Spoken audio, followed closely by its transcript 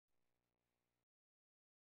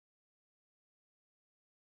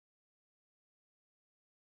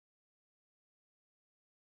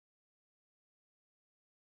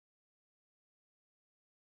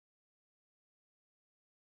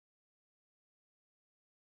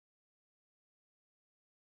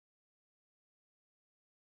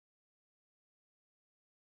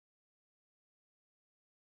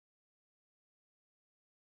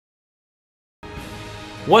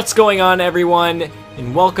What's going on, everyone,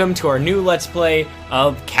 and welcome to our new Let's Play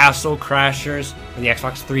of Castle Crashers for the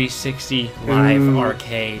Xbox 360 Live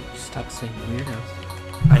Arcade. Stop saying weirdos.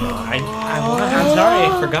 I know, I'm sorry,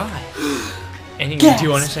 I forgot. And do you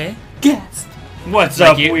want to say it? Guest. What's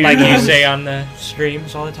Like up, you weirdos? say on the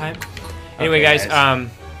streams all the time. Anyway, Okay, guys,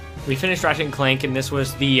 we finished Ratchet and Clank, and this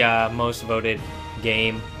was the most voted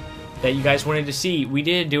game that you guys wanted to see. We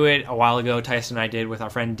did do it a while ago, Tyson and I did, with our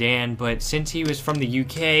friend Dan, but since he was from the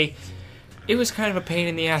UK, it was kind of a pain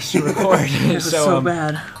in the ass to record. It was so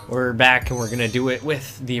bad. We're back, and we're going to do it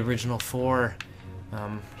with the original 4.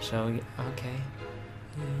 Okay.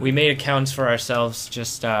 We made accounts for ourselves,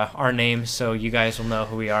 just our names, so you guys will know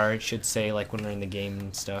who we are. It should say, like, when we're in the game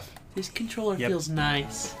and stuff. This controller feels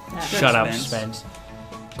nice. Shut up, Spence.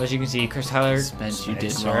 So as you can see, Chris Tyler, Spence, you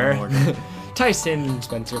did Spencer, wrong order. Tyson,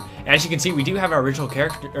 Spencer. As you can see, we do have our original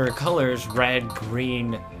character or colors: red,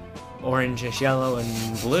 green, orangish, yellow,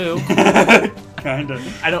 and blue. Kinda.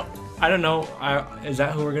 I don't know. Is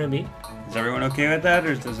that who we're gonna be? Is everyone okay with that,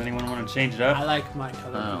 or does anyone want to change it I up? like my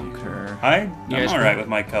color. I don't care. I'm guys alright with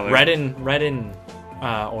my color. Red and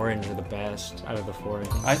orange are the best out of the 4.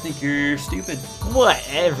 I think you're stupid.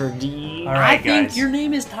 Whatever, dude. Alright, I think guys. your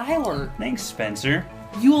name is Tyler. Thanks, Spencer.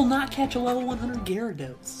 You will not catch a level 100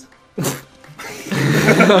 Gyarados.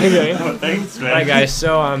 Okay. Thanks, Spencer. Alright, guys.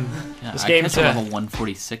 So Yeah, this I game's catch a level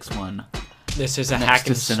 146 one. this is a next hack to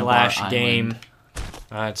and Cinnabar slash Island. game.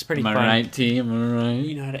 It's pretty Am I fun. right, team? Am I You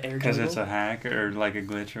right? know how to air Because juggle? it's a hack or like a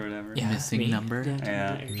glitch or whatever. Yeah. Missing me. number?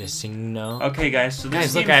 Yeah. Missing no. Okay, guys. So this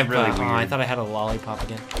Guys, look, game's I have really oh, weird. I thought I had a lollipop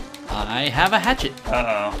again. I have a hatchet.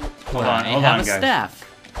 Uh oh. Hold I on, I hold have on, a guys. staff.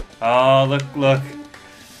 Oh, look.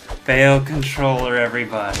 Fail controller,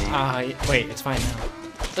 everybody. Wait, it's fine now.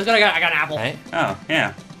 Look what I got. I got an apple. Right? Oh,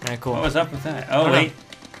 yeah. Alright, cool. What was up with that? Oh, I don't wait.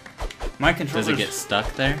 My controller. Does it get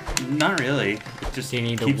stuck there? Not really. It just Do you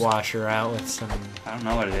need keeps... to wash her out with some... I don't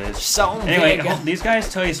know what it is. So Anyway, big. these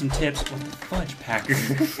guys tell you some tips. What the fudge packer?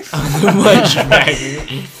 Much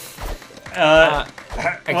better. uh,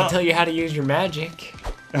 I can tell you how to use your magic.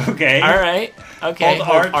 Okay. Alright. Okay.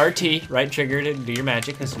 Hold RT, right trigger to do your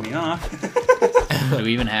magic. Pissing me off. Do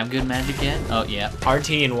we even have good magic yet? Oh, yeah.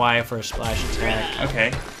 RT and Y for a splash attack.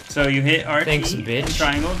 Okay. So you hit RT Thanks, and bitch.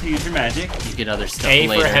 triangle to use your magic. You get other stuff A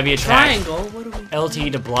later. for a heavy attack. Triangle. What do we?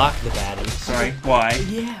 LT to block the baddies. Sorry. Y.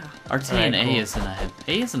 Yeah. RT Alright, and A cool.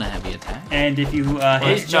 isn't a heavy attack. And if you Well,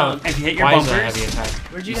 hit jump, if you hit your Y is a bumpers, heavy attack.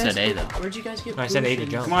 Where'd You guys said A, get, though. Where'd you guys get? No, I said A to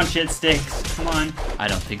potions? jump. come on, shit sticks. Come on. I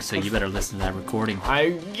don't think so. You better listen to that recording.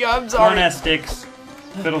 I'm Come on, sorry. ass sticks.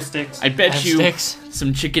 Fiddlesticks. I bet Have you sticks.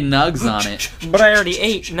 some chicken nugs on it. But I already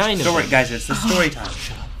ate 9 of Story, them. guys. It's the story time.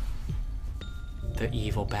 The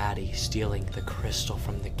evil baddie stealing the crystal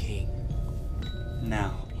from the king.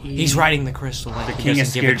 Now. He's riding the crystal like The he king is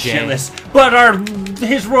doesn't give a scared J. shitless, but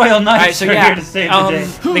his royal Alright, knights so are yeah, here to save the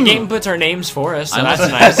day. the game puts our names for us, so I that's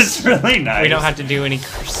love nice. That's really nice. We don't have to do any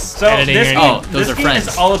So editing this or game, anything. Oh, those this are game friends.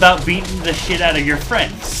 is all about beating the shit out of your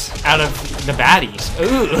friends. out of the baddies.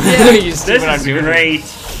 Ooh, you see This what I'm is doing? great.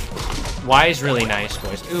 Y is really nice,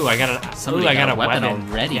 boys. Ooh, I got a Somebody I got got a a weapon weapon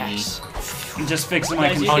already. Yes. I'm just fixing my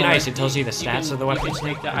Guys, you Oh, controller. can- nice. It tells you the You stats can- of the you can weapons.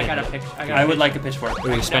 take that. I got a picture. I would like a pitchfork.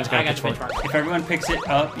 Ooh, Spence got I a got pitchfork. pitchfork. If everyone picks it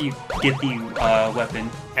up, you get the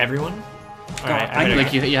weapon. Everyone? Alright, I I better,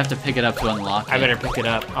 Like you have to pick it up to unlock it. I better pick it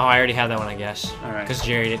up. Oh, I already had that one, I guess. Alright. Because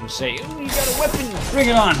Jerry didn't say, ooh, you got a weapon. Bring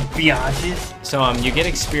it on, biatches. So, you get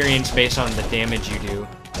experience based on the damage you do.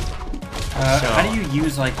 So- How do you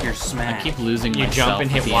use like your I smack? keep losing You myself jump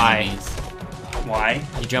and with hit the Y. enemies. Why?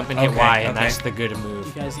 You jump and hit Okay, Y, and okay. that's the good move.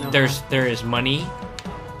 You guys know There is money.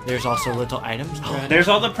 There's also little items. There's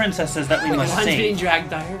all the princesses that we must One's being save, dragged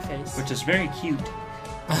by her face. which is very cute.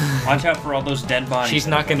 Watch out for all those dead bodies. She's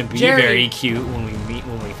not gonna be Jerry. very cute when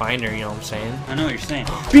we find her. You know what I'm saying? I know what you're saying.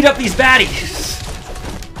 Beat up these baddies.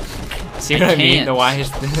 See I what I mean? can't. The Y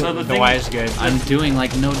is So the the thing- Y is good. I'm doing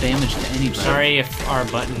like no damage to anybody. Sorry if our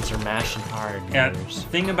buttons are mashing hard. Yeah. viewers.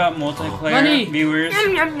 Thing about multiplayer Money. viewers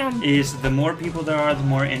is the more people there are, the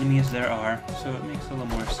more enemies there are. So it makes it a little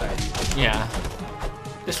more exciting. Yeah.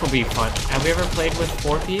 This will be fun. Have we ever played with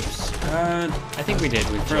 4 peeps? I think we did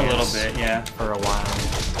with For a little Janice bit, yeah. For a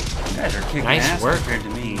while. You guys are kicking Nice ass work. compared to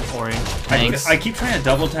me. Orange. Thanks. I keep trying to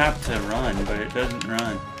double tap to run, but it doesn't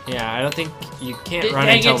run. Yeah, I don't think you can't Dang run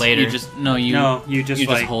it. until later. You just no, you just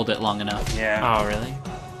like hold it long enough. yeah. Oh, really?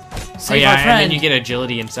 Save oh, yeah, our and friend. then you get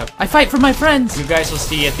agility and stuff. I fight for my friends. You guys will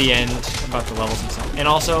see at the end about the levels and stuff. And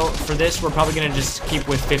also, for this, we're probably going to just keep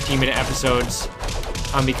with 15-minute episodes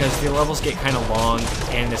because the levels get kind of long,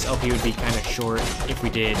 and this LP would be kind of short if we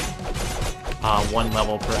did one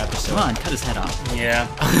level per episode. Come on, cut his head off. Yeah.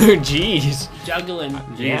 Jeez. Juggling.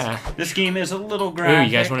 Jeez. Yeah. This game is a little Ooh,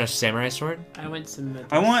 graphic. you guys want a samurai sword? I went some.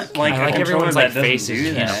 I want like, I like a controller everyone's, that like, doesn't faces do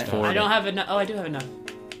you that. can't afford. I don't have enough. Oh, I do have enough.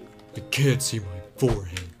 I can't see my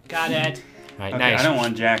forehead. Got it. Alright, Okay, nice. I don't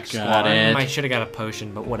want Jack Got Squad. it. I should have got a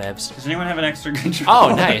potion, but whatevs. Does anyone have an extra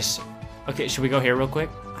controller? Oh, nice. Okay, should we go here real quick?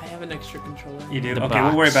 I have an extra controller. You do? The Okay,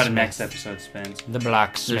 we'll worry about it blacksmith. next episode, Spence. The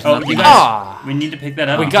blacksmith. There's Oh, nothing you else. guys, Ah! we need to pick that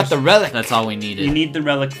up. We got the relic. That's all we needed. You need the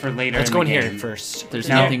relic for later. Let's in go the in game. here first. There's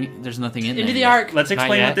Now- nothing. There's nothing in Into there the yet. ark. Let's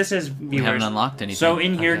explain yet. what this is, We viewers. haven't unlocked anything. So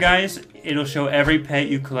in here, Okay. guys, it'll show every pet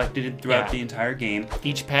you collected throughout Yeah. the entire game.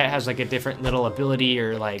 Each pet has like a different little ability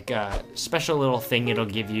or like special little thing it'll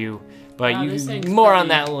give you. But Wow, this you thing's more on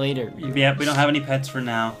pretty- that later. Yeah, we don't have any pets for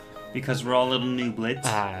now because we're all little nooblets.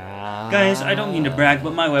 Ah. Guys, I don't mean to brag,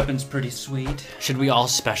 but my weapon's pretty sweet. Should we all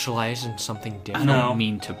specialize in something I different? No. don't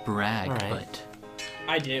mean to brag, Alright. but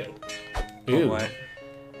I do. But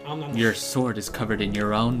what? your sword is covered in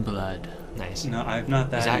your own blood. Nice. No, I've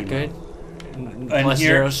not that. Is that anymore. good? In Plus here-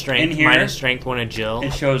 0 in strength, here- minus strength 1 agil.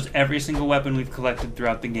 It shows every single weapon we've collected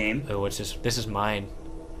throughout the game. Oh, what's this? This is mine.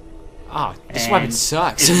 Ah, this And weapon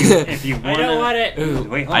sucks. If you I wanna, don't want it. Ooh,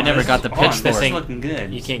 Wait, hold I on, never this got is the on. pitchfork. This is Thing- looking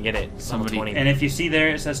good. you can't get it. Somebody- Level 20. And if you see there,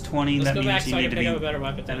 it says 20. Let's that go means back you so I need can to pick be. up a better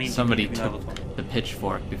weapon. That means Somebody you need to be took level 20. the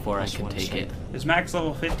pitchfork before I This can one take should- it. Is max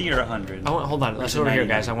level 50 or 100? I want. Hold on. Let's Or over here,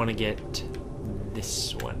 99? guys. I want to get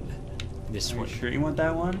this one. This Are one. you sure you want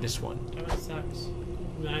that one? This one. That one sucks.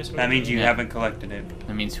 Nice That means you Yeah. haven't collected it.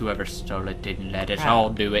 That means whoever stole it didn't let us Ah. all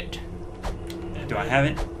do it. Do I have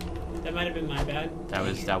it? That might have been my bad.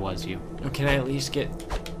 That was you. Oh, can I at least get?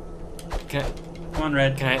 Can Come on,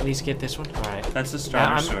 Red. I at least get this one? All right. That's the Yeah,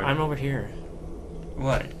 starter sword. I'm over here.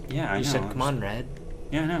 What? Yeah, I know. You said, "Come on, Red,"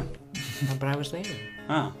 Yeah, I know. Oh, but I was there.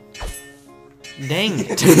 Oh. Dang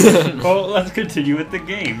it. Well, let's continue with the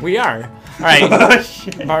game. We are. All right. Oh,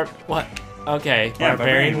 shit. What? Okay. Yeah,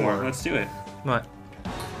 Barbarian War. War. Let's do it. What?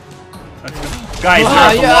 Let's go. Guys,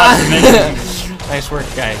 Ah, you're up a lot of enemies. Nice work,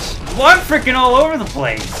 guys. Well, I'm freaking all over the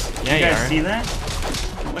place. Yeah, you you guys are. see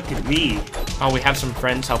that? Look at me. Oh, we have some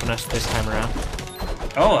friends helping us this time around.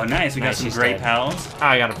 Oh, nice. We got Nice, some he's great dead. pals. Oh,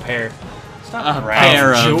 I got a pair. Stop A bragging.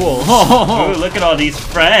 pair of jewels. Ooh, look at all these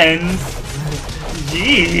friends.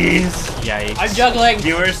 Jeez. Yikes. I'm juggling.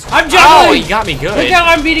 Viewers, I'm Oh, juggling. you got me good. Look how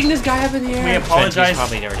I'm beating this guy up in the we air. apologize.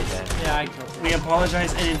 Probably already dead. Yeah, I killed him. We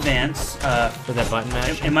apologize in advance. For that button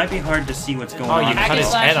match? It might be hard to see what's going Oh, you on cut Hack and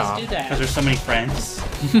his head slashes off. do that. because there's so many friends.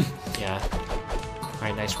 Yeah.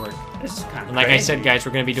 Alright, nice work. This is kind of And like I said, guys,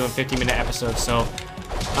 we're going to be doing 50-minute episodes, so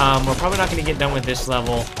we're probably not going to get done with this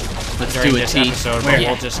level Let's during do a this T. episode, Where? but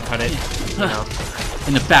we'll just cut it, you know.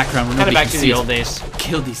 In the background where Kind of nobody back can to see the us. old days.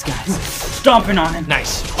 Kill these guys. stomping on him.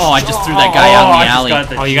 Nice. Oh, I just threw that guy out in I the just alley. got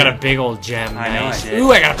the Oh, you got a gem. big old gem. I know I Nice. did.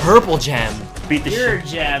 Ooh, I got a purple gem. Beat the You're shit.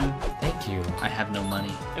 a gem. Thank you. I have no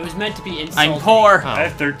money. It was meant to be insulting. I'm poor. Oh. I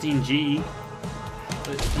have 13G.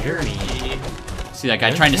 You're See that guy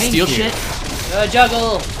trying to Thank steal you. shit?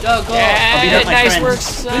 Juggle. Juggle. I'll beat up my nice friends. work, Who's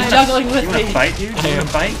son. juggling with You wanna me? fight, dude? I You wanna am.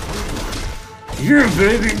 fight? Yeah,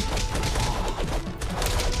 baby.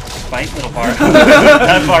 Fight, little bar.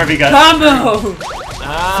 That Barbie got. Combo. Food.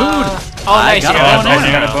 Oh, I nice. got yeah, a that's bone nice.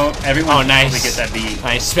 You got a boat. Everyone Oh, should nice. probably get that bee.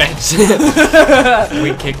 Nice, Spence.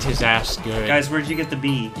 We kicked his ass good. Guys, where'd you get the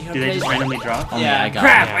bee? You Do they just play- randomly drop? Oh, Yeah. I got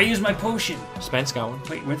Crap! Yeah. I used my potion. Spence got one.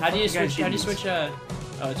 Wait, where the How do you fuck guys switch? How do you these? switch?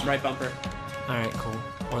 Oh, it's right bumper. All right, cool.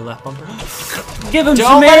 Or left bumper. Give him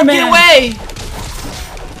Don't let him get away.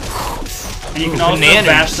 And you can Ooh, also bananas.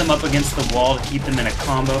 bash them up against the wall to keep them in a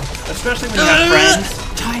combo, especially when you have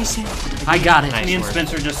friends. Tyson. I got it. Nice Me and work.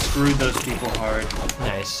 Spencer just screwed those people hard,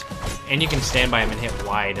 Nice. And you can stand by him and hit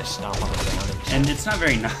Y to stomp on the ground. and it's not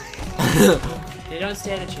very nice. They don't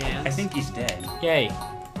stand a chance. I think he's dead. Yay.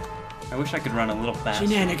 I wish I could run a little faster.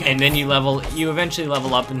 And then you eventually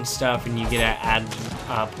level up and stuff, and you get to add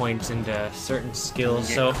points into certain skills.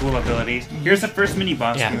 Get So cool abilities. Here's the first mini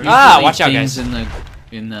boss. Yeah. viewers. Ah, Usually watch out, things guys.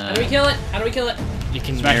 in How do we the kill it? How do we kill it? you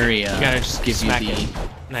can Smack it. area You gotta just give you smack the it.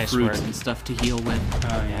 Nice work. fruits and stuff to heal with.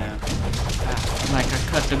 Oh yeah. Like I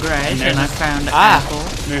cut the grass And and I there's- found an Ah. apple.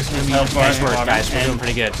 There's his health bar. Nice work, bottom, guys. We're and doing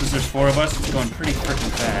pretty good. Since there's 4 of us, it's going pretty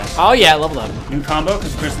freaking fast. Oh yeah, leveled up. New combo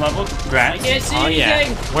because Chris leveled. I Congrats. can't see Oh yeah.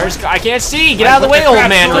 anything. Where's I can't see. Get Like, out of the what way, the old crap's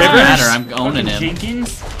man going on? Rivers. Matter, I'm owning Fucking him.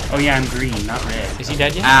 Jenkins? Oh yeah, I'm green, not red. Is he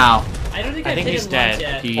dead yet? Ow. I don't think I I've think hit he's him dead. once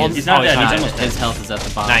yet. He Well, is. He's not oh, dead. he's He's not almost His dead. health is at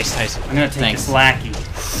the bottom. Nice, Tyson. I'm gonna take Thanks. this lackey.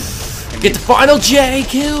 Get the final J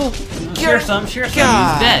kill. Share some. Share some.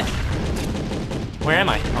 God. He's dead. Where am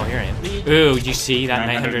I? Oh, here I am. Ooh, did you see that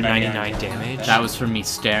 999 999 damage? That was from me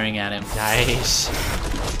staring at him. Nice.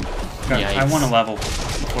 God, I Yikes. want to level.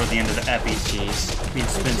 before the end of the epi. Jeez. Me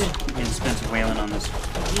and Spence wailing on this.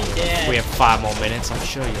 He dead. We have 5 more minutes. I'm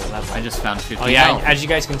sure you'll love I just found 50 Oh yeah, health. as you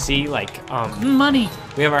guys can see, like, Money.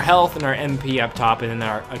 we have our health and our MP up top, and then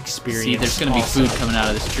our experience. See, there's gonna be also. food coming out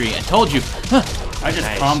of this tree. I told you. I just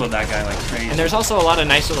Nice. comboed that guy like crazy. And there's also a lot of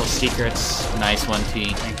nice little secrets. Nice one,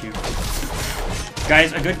 T. Thank you.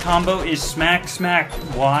 Guys, a good combo is smack, smack,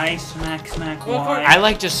 Y, smack, smack, Well, Y. I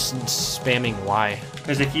like just spamming Y.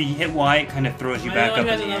 Because if you hit Y, it kind of throws you My back one up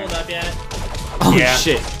in hasn't the leveled air. up yet. Oh Yeah.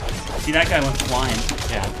 shit. See, that guy went flying.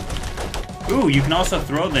 Yeah. Ooh, you can also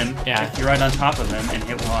throw them Yeah. if you're right on top of them and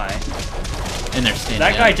hit Y. And they're standing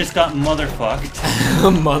That guy up. just got motherfucked.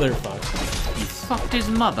 Motherfucker. He fucked his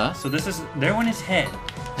mother. So this is, they're on his head.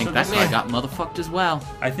 I think So that this guy is- got motherfucked as well.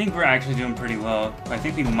 I think we're actually doing pretty well. I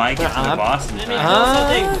think we might get to the boss in Let me time. pull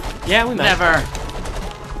something. Yeah, we might. Never.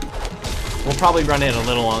 We'll probably run it a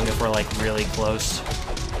little long if we're like really close.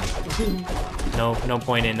 No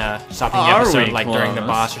point in stopping the Are episode we like during the close?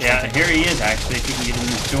 boss or Yeah, something. here he is actually, if you can get in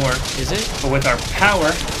this door. Is it? But with our power,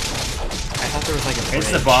 I thought there was like a bridge.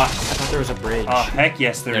 it's the boss. I thought there was a bridge. Oh, heck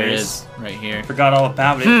yes, There there it is. is, right here. Forgot all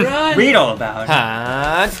about it. Run! Read all about it.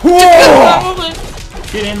 Huh? Whoa!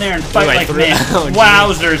 Get in there and fight I like threw- men. Oh, geez.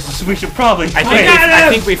 Wowzers, we should probably I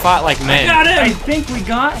quit. think we fought like men. Got I him! think we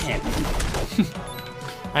got him.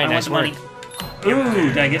 Alright, nice want work. the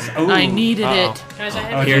money. Ooh, I guess. Ooh. I needed Uh-oh. it. Guys, I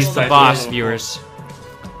Oh, have Here's geez, the I boss, feel- viewers.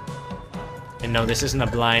 And no, this isn't a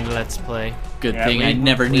blind Let's Play. Good Yeah, thing I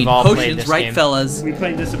never we've need all played potions, this right, game. fellas? We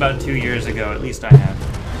played this about 2 years ago. At least I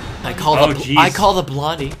have. I call Oh, the jeez. I call the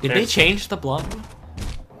blondie. Did they There's- change the blondie?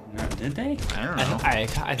 No, did they? I don't know.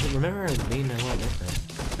 I remember it being a little different.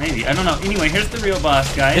 Maybe. I don't know. Anyway, here's the real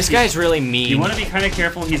boss, guys. This guy's really mean. You want to be kind of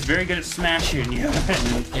careful. He's very good at smashing you.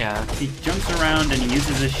 And Yeah. he jumps around and he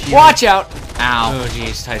uses his shield. Watch out! Ow. Oh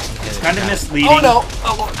jeez, Tyson hit it. Kind of misleading. Oh no!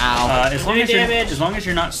 Oh, Ow. Damage. As long as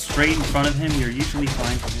you're not straight in front of him, you're usually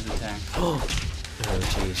fine for his attack. oh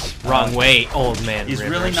jeez. Wrong way, old man. He's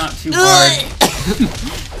Rivers. really not too hard.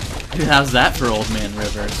 Dude, how's that for Old Man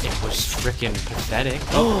Rivers? It was freaking pathetic.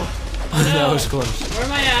 Oh, that was close. Where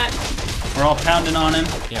am I at? We're all pounding on him.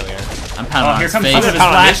 Yeah, we are. I'm pounding Oh, on here his comes face. some of I'm his gonna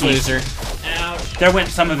pound on this lackeys. loser. Ouch. There went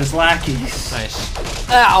some of his lackeys. Nice.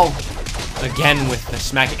 Ow! Again with the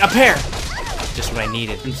smacking. A pair! Just what I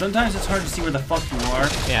needed. And sometimes it's hard to see where the fuck you are.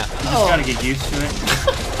 You Yeah. just gotta get used to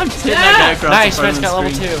it. I'm hitting that guy across Nice, the front Spence of got the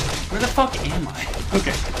level screen. 2. Where the fuck am I?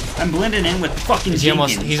 Okay. I'm blending in with fucking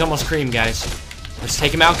Jenkins. He's almost cream, guys. Let's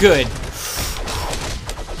take him out good.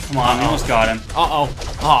 Come on, we almost got him. Uh-oh.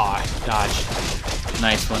 Aw, dodge.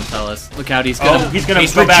 Nice one, fellas. Look out, he's Oh, gonna... he's gonna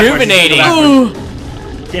He's go backwards. He's gonna rejuvenating. go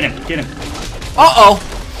backwards. Get him, get him. Uh-oh.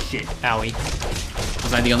 Shit. Owie.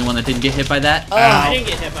 Was I the only one that didn't get hit by that? I didn't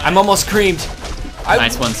get hit by I'm it. almost creamed.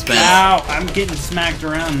 Nice one, Spence. Ow, I'm getting smacked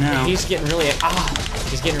around now. He's getting really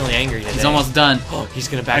he's getting really angry today. He's almost done. Oh, he's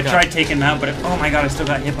gonna I back up. tried taking him out, but oh my god, I still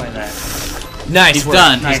got hit by that. Nice He's work.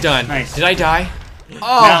 done. He's Nice, done. nice. Did I die?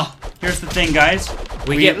 Oh, Now, here's the thing, guys.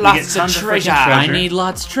 we get lots of tons freaking treasure. I need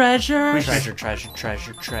lots of treasure. Treasure, treasure,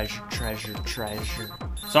 treasure, treasure, treasure, treasure.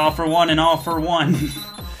 It's all for one and all for one.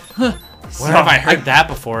 Where have I heard that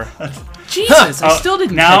before? Jesus, I still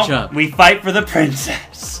didn't now catch up. we fight for the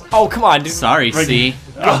princess. Oh, come on, dude. Sorry, C.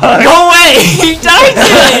 Go away! He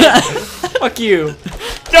died! Fuck you.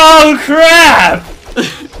 Oh crap!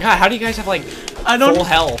 God, how do you guys have like I don't... full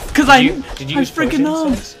health? Cause Did you I'm use freaking potions?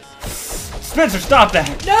 numb. Spencer, stop that!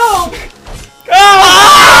 No!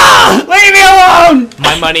 Ah! Leave me alone!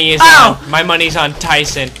 My money is Ow! on. My money's on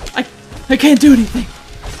Tyson. I can't do anything.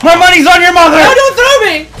 My money's on your mother! Oh, don't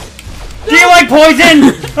throw me! Do you like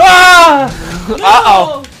poison? Ah!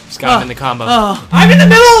 Uh-oh. Just got him in the combo. Oh, I'm in the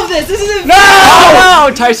middle of this! This isn't No! Oh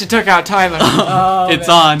no! Tyson took out Tyler. it's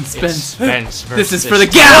on, It's Spence. Spence This is versus- for the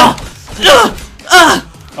gal.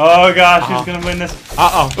 Oh gosh, who's gonna win this?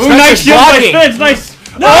 Uh-oh. Ooh, nice Spencer's shield by blocking. Spence, nice!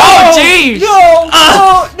 Oh, jeez!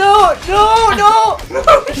 No!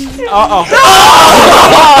 Uh-oh.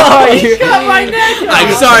 Got my neck!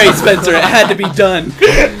 I'm sorry, Spencer. It had to be done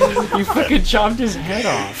You fucking chopped his head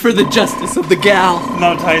off. for the justice of the gal.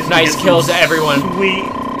 No, Tyson. Nice gets kills some to everyone. Sweet,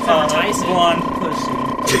 Tyson. blonde pussy.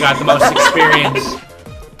 We got the most experience.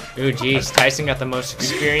 Ooh, jeez. Tyson got the most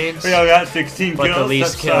experience. We all got 16 But kills. the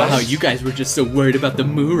least that kills. sucks. Oh, you guys were just so worried about the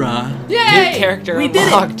Mura. New Yay! character we did it.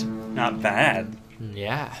 unlocked. Not bad.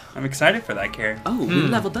 Yeah. I'm excited for that character. Oh, we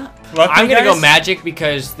leveled up. Luckily, I'm gonna go guys, magic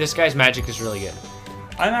because this guy's magic is really good.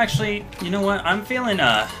 I'm actually, you know what? I'm feeling,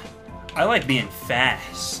 I like being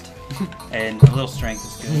fast. And a little strength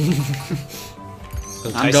is good.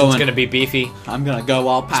 I'm Tyson's going. gonna be beefy. I'm gonna go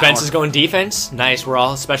all power. Spence is going defense. Nice. We're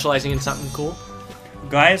all specializing in something cool.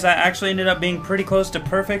 guys, that actually ended up being pretty close to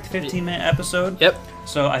perfect 15-minute episode. Yep.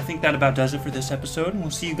 So I think that about does it for this episode. And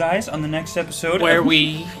we'll see you guys on the next episode. Where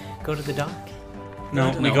we go to the dock. No,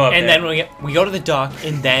 we go up and there. then we go to the dock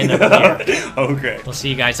and then up here. Okay. We'll see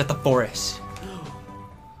you guys at the forest.